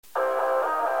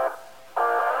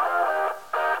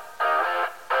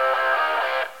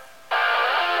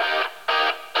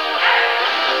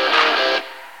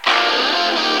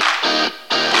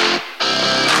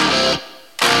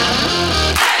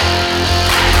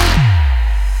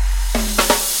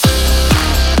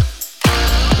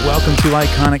to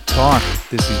Iconic Talk.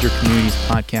 This is your community's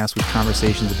podcast with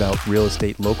conversations about real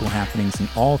estate, local happenings, and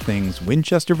all things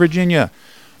Winchester, Virginia.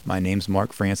 My name's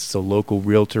Mark Francis, a local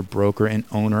realtor, broker, and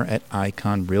owner at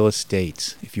Icon Real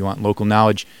Estate. If you want local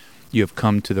knowledge, you have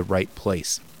come to the right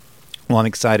place. Well, I'm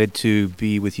excited to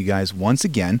be with you guys once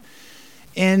again.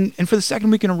 And for the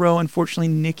second week in a row, unfortunately,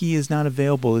 Nikki is not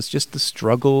available. It's just the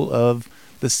struggle of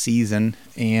the season.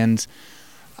 And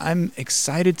I'm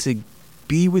excited to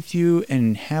be with you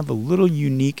and have a little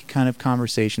unique kind of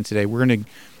conversation today. We're going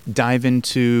to dive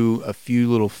into a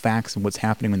few little facts of what's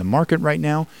happening in the market right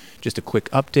now. Just a quick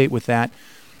update with that.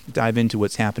 Dive into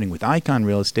what's happening with Icon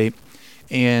Real Estate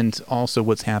and also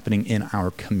what's happening in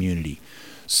our community.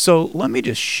 So let me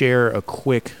just share a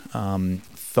quick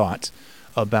thought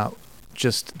about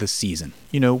just the season.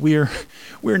 You know, we're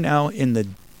now in the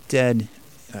dead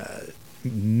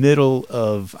middle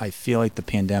of, I feel like, the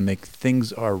pandemic.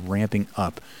 Things are ramping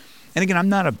up, and again, I'm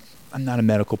not a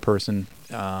medical person.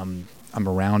 I'm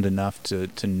around enough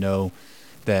to know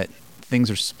that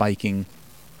things are spiking.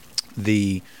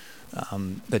 The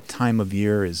time of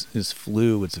year is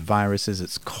flu, it's viruses,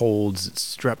 it's colds,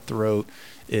 it's strep throat,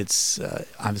 it's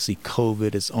obviously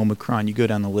COVID, it's Omicron. You go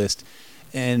down the list,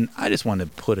 and I just want to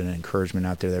put an encouragement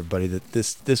out there to everybody that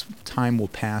this time will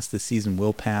pass, this season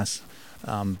will pass,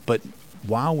 but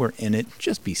while we're in it,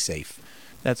 just be safe.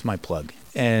 That's my plug.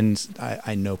 And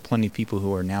I know plenty of people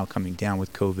who are now coming down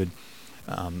with COVID.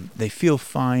 They feel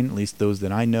fine, at least those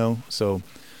that I know. So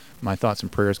my thoughts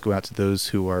and prayers go out to those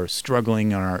who are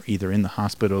struggling and are either in the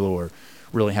hospital or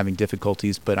really having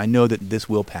difficulties. But I know that this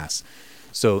will pass.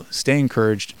 So stay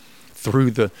encouraged. Through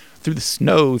the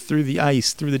snow, through the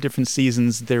ice, through the different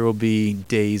seasons, there will be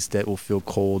days that will feel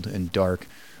cold and dark,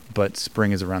 but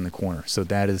spring is around the corner. So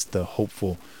that is the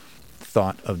hopeful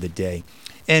thought of the day.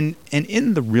 And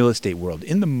in the real estate world,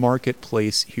 in the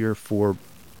marketplace here for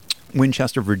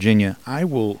Winchester, Virginia, I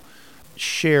will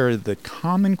share the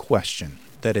common question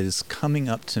that is coming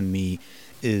up to me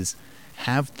is,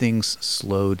 have things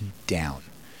slowed down?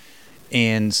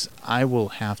 And I will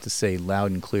have to say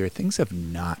loud and clear, things have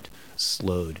not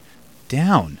slowed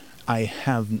down. I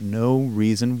have no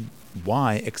reason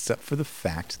why except for the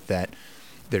fact that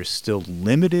there's still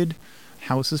limited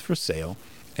houses for sale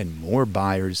and more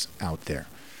buyers out there.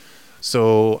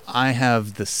 So I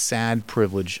have the sad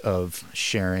privilege of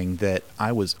sharing that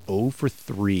I was 0 for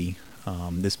 3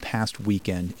 this past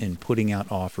weekend in putting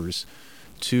out offers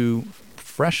to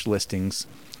fresh listings,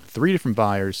 3 different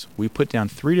buyers. We put down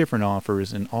 3 different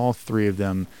offers, and all 3 of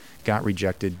them got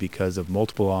rejected because of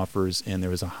multiple offers, and there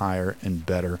was a higher and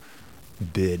better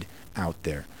bid out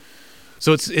there.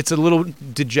 So it's a little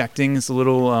dejecting. It's a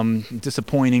little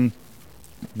disappointing,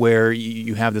 where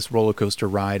you have this roller coaster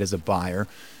ride as a buyer,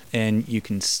 and you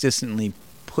consistently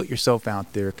put yourself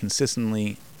out there,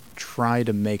 consistently try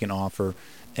to make an offer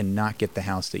and not get the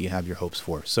house that you have your hopes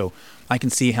for. So I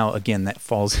can see how, again, that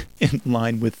falls in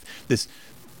line with this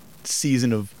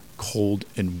season of cold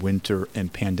and winter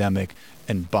and pandemic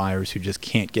and buyers who just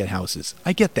can't get houses.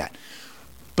 I get that.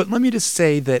 But let me just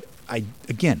say that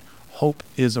hope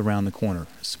is around the corner.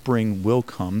 Spring will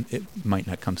come. It might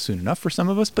not come soon enough for some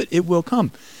of us, but it will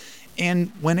come.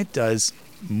 And when it does,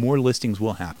 more listings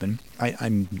will happen.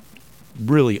 I'm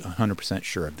really 100%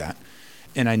 sure of that.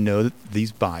 And I know that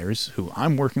these buyers who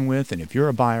I'm working with, and if you're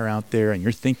a buyer out there and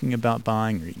you're thinking about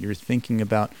buying or you're thinking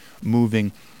about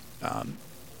moving,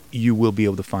 you will be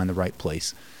able to find the right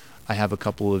place. I have a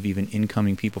couple of even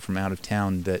incoming people from out of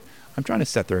town that I'm trying to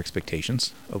set their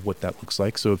expectations of what that looks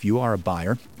like. So if you are a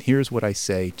buyer, here's what I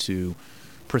say to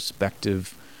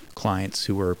prospective clients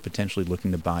who are potentially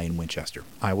looking to buy in Winchester.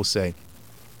 I will say,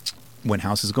 when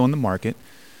houses go on the market,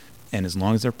 and as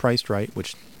long as they're priced right,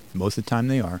 which most of the time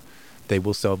they are, they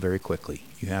will sell very quickly.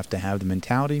 You have to have the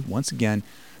mentality, once again,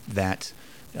 that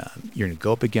you're going to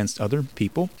go up against other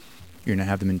people. You're going to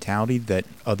have the mentality that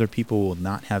other people will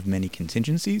not have many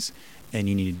contingencies, and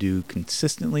you need to do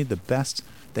consistently the best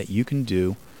that you can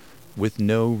do with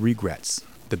no regrets.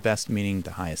 The best meaning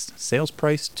the highest sales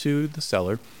price to the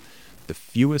seller, the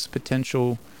fewest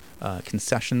potential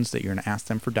concessions that you're going to ask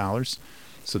them for dollars,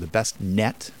 so the best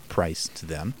net price to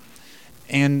them,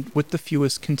 and with the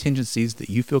fewest contingencies that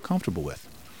you feel comfortable with.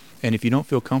 And if you don't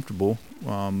feel comfortable,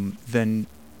 then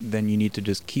you need to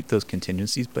just keep those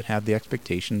contingencies, but have the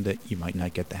expectation that you might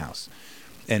not get the house.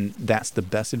 And that's the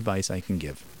best advice I can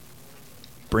give.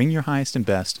 Bring your highest and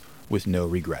best with no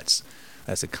regrets.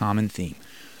 That's a common theme.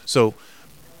 So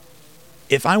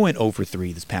if I went 0 for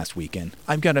 3 this past weekend,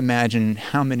 I've got to imagine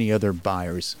how many other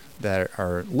buyers that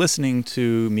are listening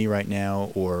to me right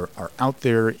now or are out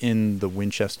there in the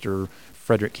Winchester,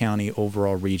 Frederick County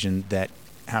overall region that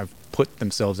have put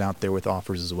themselves out there with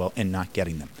offers as well and not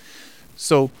getting them.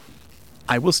 So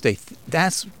I will say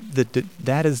that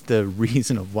is the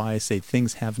reason of why I say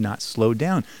things have not slowed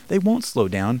down. They won't slow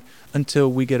down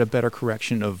until we get a better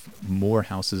correction of more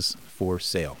houses for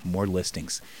sale, more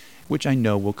listings, which I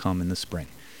know will come in the spring.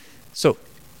 So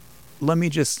let me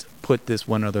just put this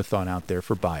one other thought out there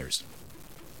for buyers.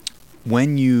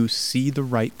 When you see the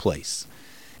right place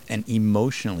and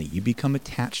emotionally you become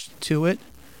attached to it,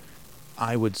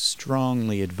 I would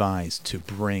strongly advise to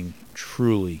bring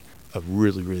truly a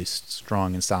really, really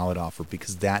strong and solid offer,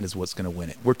 because that is what's going to win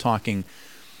it. We're talking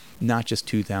not just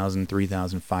 $2,000,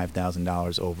 $3,000,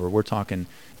 $5,000 over. We're talking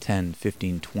 $10,000,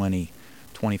 $15,000, $20,000,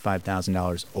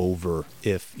 $25,000 over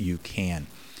if you can.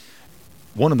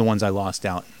 One of the ones I lost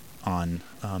out on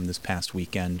this past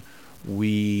weekend,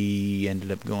 we ended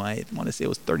up going, I want to say it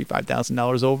was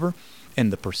 $35,000 over.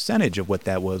 And the percentage of what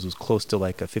that was close to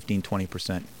like a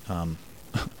 15-20%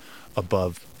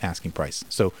 above asking price.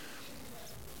 So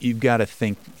you've got to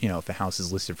think, if a house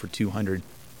is listed for 200,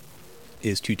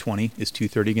 is 220, is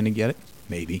 230 going to get it?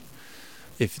 Maybe.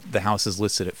 If the house is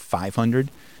listed at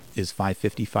 500, is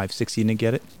 550, 560 going to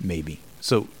get it? Maybe.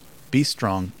 So be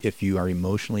strong if you are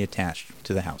emotionally attached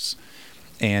to the house.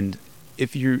 And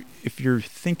if you're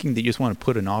thinking that you just want to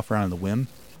put an offer on the whim,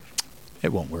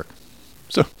 it won't work.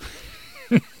 So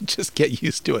just get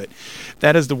used to it.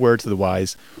 That is the word to the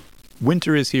wise.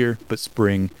 Winter is here, but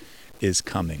spring is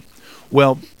coming.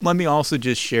 Well, let me also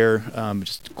just share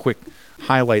just quick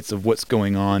highlights of what's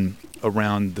going on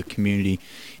around the community.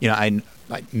 I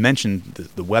mentioned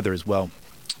the weather as well,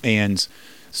 and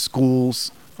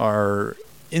schools are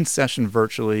in session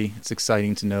virtually. It's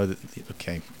exciting to know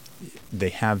that, they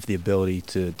have the ability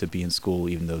to be in school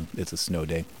even though it's a snow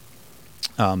day.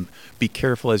 Be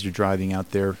careful as you're driving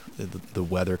out there. The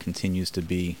weather continues to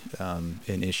be an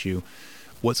issue.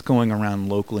 What's going around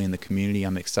locally in the community,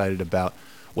 I'm excited about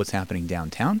what's happening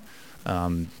downtown.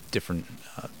 Different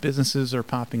businesses are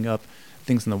popping up,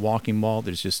 things in the walking mall.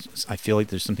 I feel like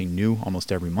there's something new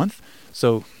almost every month.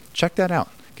 So check that out.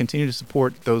 Continue to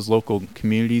support those local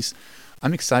communities.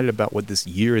 I'm excited about what this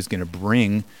year is going to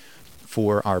bring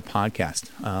for our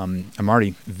podcast. I'm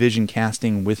already vision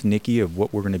casting with Nikki of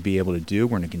what we're going to be able to do.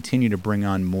 We're going to continue to bring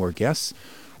on more guests.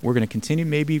 We're going to continue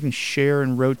maybe even share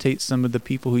and rotate some of the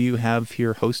people who you have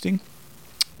here hosting,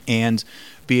 and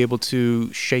be able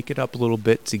to shake it up a little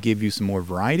bit to give you some more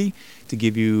variety, to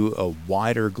give you a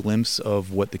wider glimpse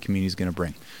of what the community is going to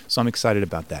bring. So I'm excited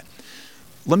about that.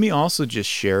 Let me also just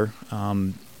share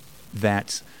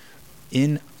that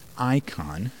in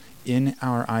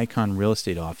our Icon real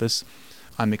estate office,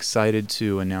 I'm excited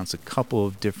to announce a couple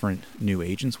of different new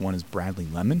agents. One is Bradley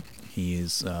Lemon. He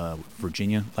is a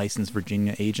licensed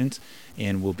Virginia agent,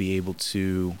 and will be able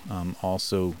to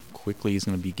also quickly, he's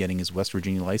going to be getting his West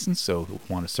Virginia license, so he'll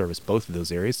want to service both of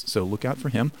those areas. So look out for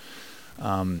him.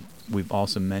 We've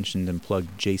also mentioned and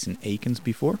plugged Jason Akins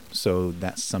before, so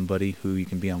that's somebody who you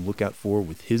can be on lookout for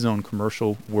with his own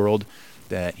commercial world,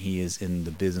 that he is in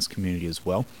the business community as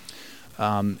well.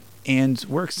 And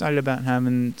we're excited about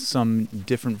having some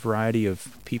different variety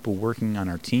of people working on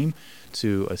our team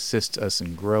to assist us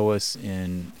and grow us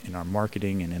in our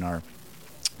marketing and in our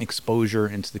exposure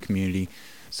into the community.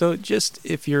 So just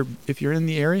if you're in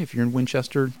the area, if you're in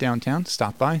Winchester downtown,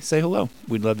 stop by, say hello.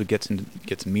 We'd love to get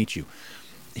to meet you.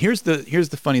 Here's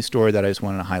the funny story that I just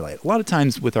wanted to highlight. A lot of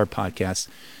times with our podcasts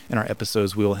and our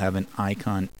episodes, we will have an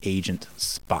Icon agent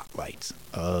spotlight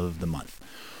of the month.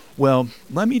 Well,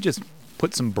 let me just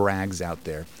put some brags out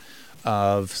there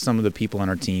of some of the people on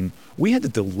our team. We had to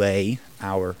delay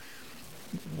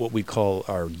what we call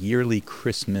our yearly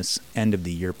Christmas end of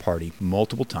the year party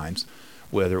multiple times,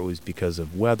 whether it was because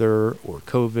of weather or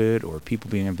COVID or people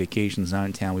being on vacations not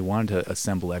in town. We wanted to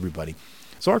assemble everybody.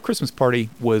 So our Christmas party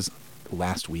was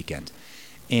last weekend.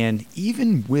 And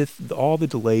even with all the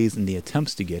delays and the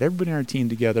attempts to get everybody on our team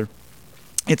together,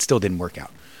 it still didn't work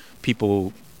out.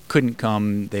 People couldn't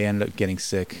come. They ended up getting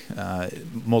sick.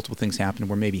 Multiple things happened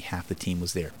where maybe half the team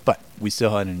was there. But we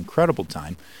still had an incredible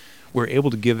time. We're able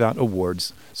to give out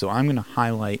awards. So I'm going to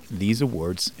highlight these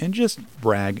awards and just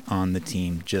brag on the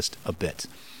team just a bit.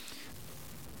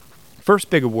 First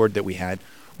big award that we had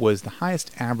was the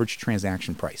highest average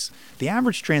transaction price. The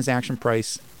average transaction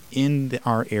price in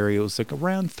our area was like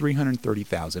around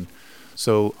 $330,000.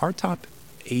 So our top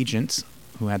agent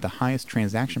who had the highest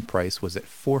transaction price was at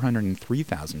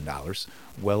 $403,000,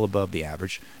 well above the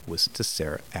average, was to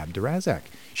Sarah Abdurazak.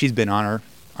 She's been on our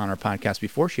podcast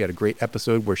before. She had a great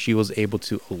episode where she was able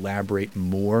to elaborate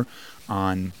more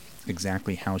on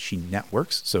exactly how she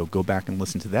networks. So go back and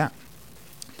listen to that.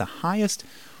 The highest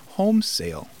home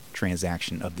sale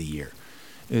transaction of the year.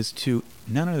 is to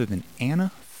none other than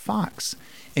Anna Fox.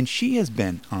 And she has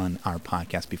been on our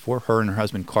podcast before. Her and her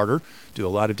husband Carter do a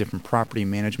lot of different property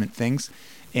management things.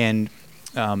 And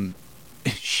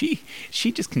she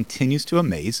just continues to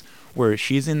amaze, where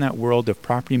she's in that world of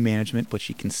property management, but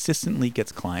she consistently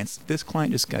gets clients. This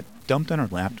client just got dumped on her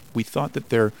lap. We thought that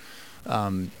their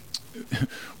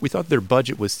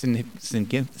budget was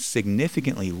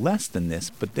significantly less than this,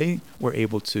 but they were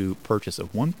able to purchase a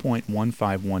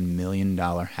 $1.151 million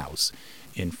house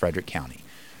in Frederick County.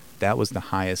 That was the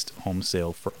highest home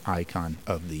sale for Icon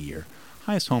of the year.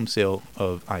 Highest home sale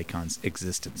of Icon's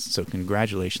existence. So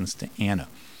congratulations to Anna.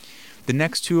 The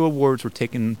next two awards were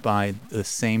taken by the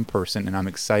same person, and I'm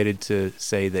excited to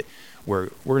say that we're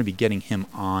going to be getting him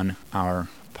on our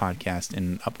podcast in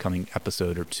an upcoming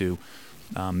episode or two,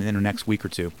 in the next week or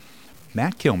two.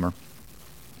 Matt Kilmer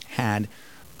had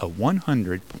a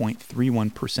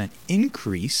 100.31%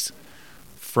 increase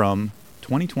from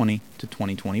 2020 to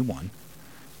 2021.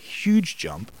 Huge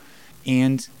jump.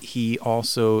 And he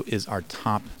also is our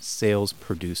top sales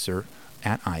producer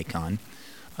at Icon,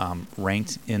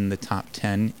 ranked in the top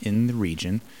 10 in the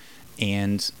region,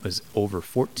 and was over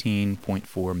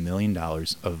 $14.4 million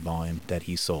of volume that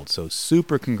he sold. So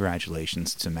super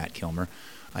congratulations to Matt Kilmer.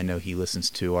 I know he listens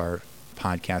to our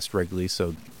podcast regularly,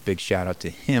 so big shout out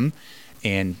to him.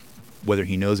 And whether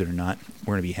he knows it or not,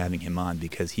 we're going to be having him on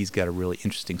because he's got a really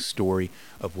interesting story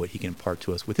of what he can impart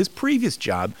to us with his previous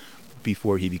job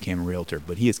before he became a realtor.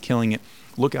 But he is killing it.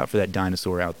 Look out for that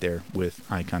dinosaur out there with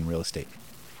Icon Real Estate.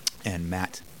 And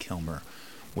Matt Kilmer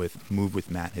with Move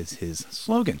with Matt is his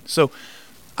slogan. So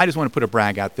I just want to put a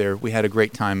brag out there. We had a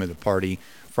great time at the party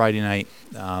Friday night.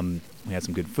 We had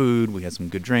some good food. We had some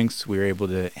good drinks. We were able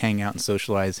to hang out and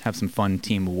socialize, have some fun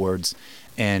team awards.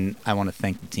 And I want to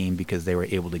thank the team because they were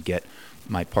able to get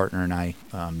my partner and I,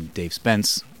 Dave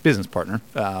Spence, business partner,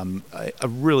 a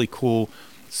really cool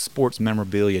sports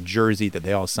memorabilia jersey that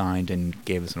they all signed and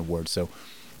gave us an award. So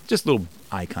just little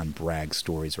Icon brag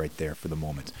stories right there for the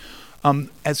moment.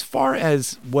 As far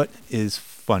as what is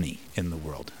funny in the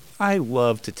world, I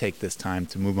love to take this time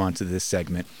to move on to this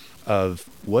segment of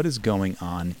what is going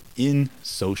on in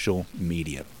social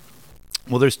media.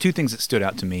 Well, there's two things that stood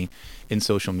out to me in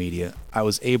social media. I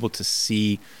was able to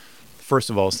see,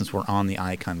 first of all, since we're on the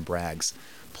Icon brags,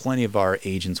 plenty of our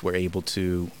agents were able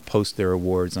to post their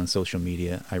awards on social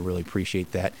media. I really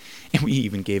appreciate that. And we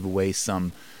even gave away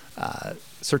some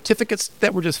certificates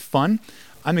that were just fun.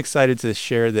 I'm excited to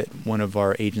share that one of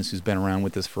our agents who's been around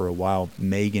with us for a while,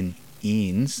 Megan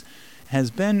Eanes, has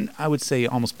been, I would say,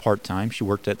 almost part-time. She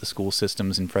worked at the school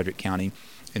systems in Frederick County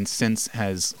and since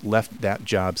has left that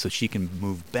job so she can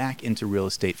move back into real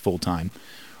estate full-time.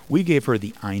 We gave her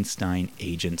the Einstein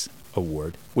Agent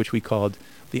Award, which we called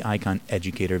the Icon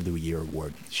Educator of the Year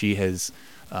Award. She has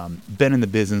been in the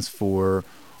business for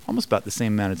almost about the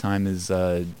same amount of time as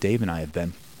Dave and I have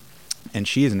been. And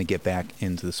she is going to get back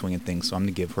into the swing of things, so I'm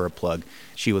going to give her a plug.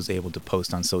 She was able to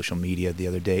post on social media the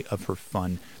other day of her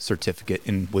fun certificate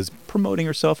and was promoting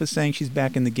herself as saying she's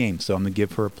back in the game. So I'm going to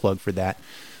give her a plug for that.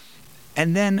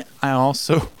 And then I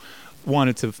also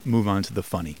wanted to move on to the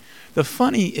funny. The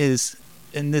funny is,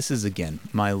 and this is, again,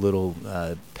 my little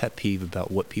pet peeve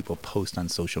about what people post on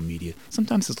social media.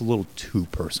 Sometimes it's a little too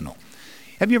personal.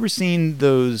 Have you ever seen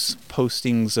those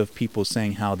postings of people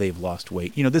saying how they've lost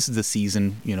weight? You know, this is the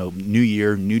season, you know, new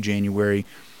year, new January,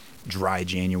 dry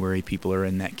January. People are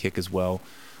in that kick as well.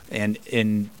 And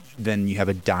then you have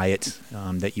a diet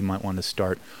that you might want to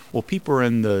start. Well, people are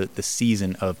in the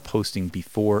season of posting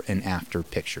before and after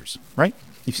pictures, right?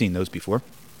 You've seen those before.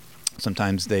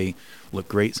 Sometimes they look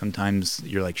great. Sometimes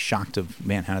you're like shocked of,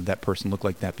 man, how did that person look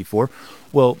like that before?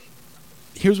 Well,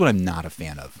 here's what I'm not a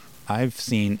fan of. I've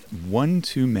seen one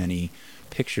too many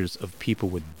pictures of people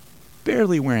with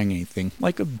barely wearing anything,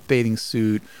 like a bathing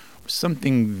suit, or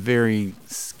something very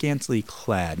scantily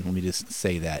clad, let me just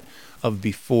say that, of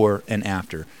before and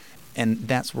after. And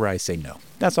that's where I say no.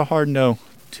 That's a hard no.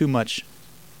 Too much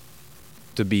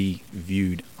to be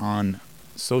viewed on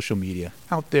social media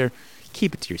out there.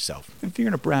 Keep it to yourself. If you're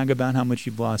going to brag about how much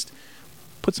you've lost,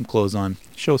 put some clothes on,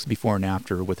 show us before and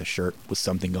after with a shirt with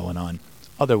something going on.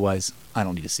 Otherwise, I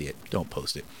don't need to see it. Don't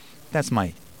post it. That's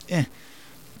my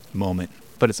moment.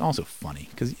 But it's also funny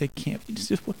because it's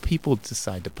just what people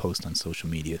decide to post on social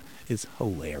media is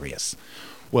hilarious.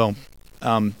 Well,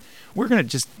 we're going to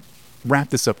just wrap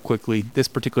this up quickly. This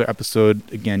particular episode,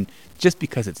 again, just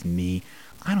because it's me,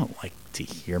 I don't like to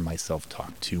hear myself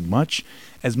talk too much.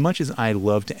 As much as I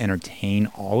love to entertain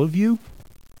all of you,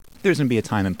 there's going to be a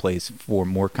time and place for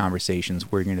more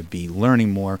conversations. We're going to be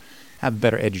learning more, have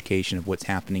better education of what's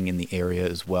happening in the area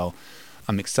as well.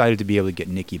 I'm excited to be able to get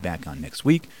Nikki back on next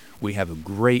week. We have a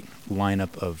great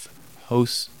lineup of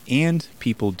hosts and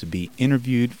people to be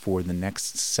interviewed for the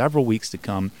next several weeks to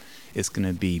come. It's going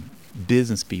to be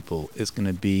business people. It's going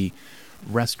to be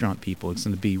restaurant people. It's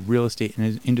going to be real estate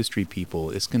industry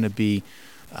people. It's going to be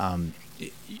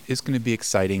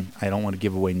exciting. I don't want to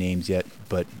give away names yet,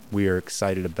 but we are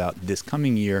excited about this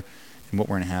coming year and what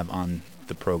we're going to have on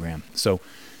the program. So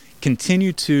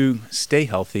continue to stay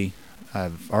healthy.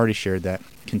 I've already shared that.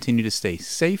 Continue to stay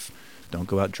safe. Don't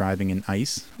go out driving in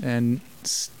ice, and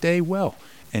stay well.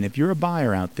 And if you're a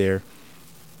buyer out there,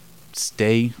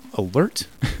 stay alert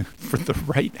for the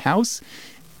right house.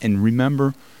 And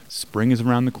remember, spring is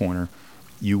around the corner.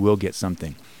 You will get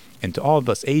something. And to all of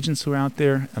us agents who are out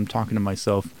there, I'm talking to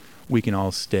myself, we can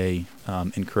all stay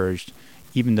encouraged.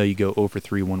 Even though you go 0 for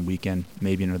 3 one weekend,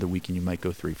 maybe another weekend you might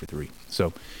go 3 for 3.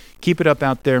 So keep it up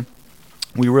out there.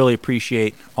 We really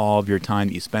appreciate all of your time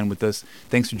that you spend with us.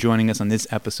 Thanks for joining us on this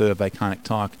episode of Iconic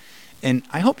Talk. And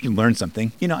I hope you learned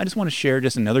something. I just want to share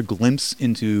just another glimpse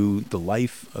into the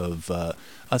life of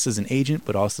us as an agent,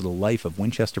 but also the life of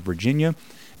Winchester, Virginia,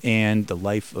 and the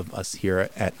life of us here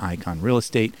at Icon Real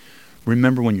Estate.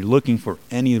 Remember, when you're looking for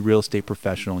any real estate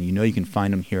professional, you can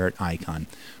find them here at Icon.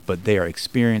 But they are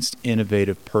experienced,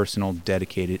 innovative, personal,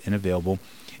 dedicated, and available.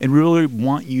 And we really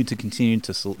want you to continue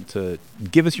to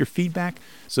give us your feedback.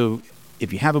 So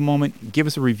if you have a moment, give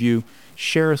us a review,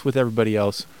 share us with everybody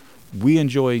else. We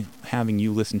enjoy having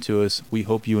you listen to us. We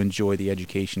hope you enjoy the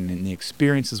education and the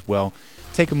experience as well.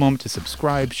 Take a moment to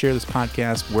subscribe, share this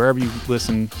podcast wherever you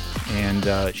listen, and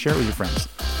share it with your friends.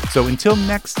 So until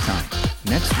next time,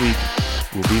 next week,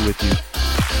 we'll be with you.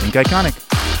 Think Iconic.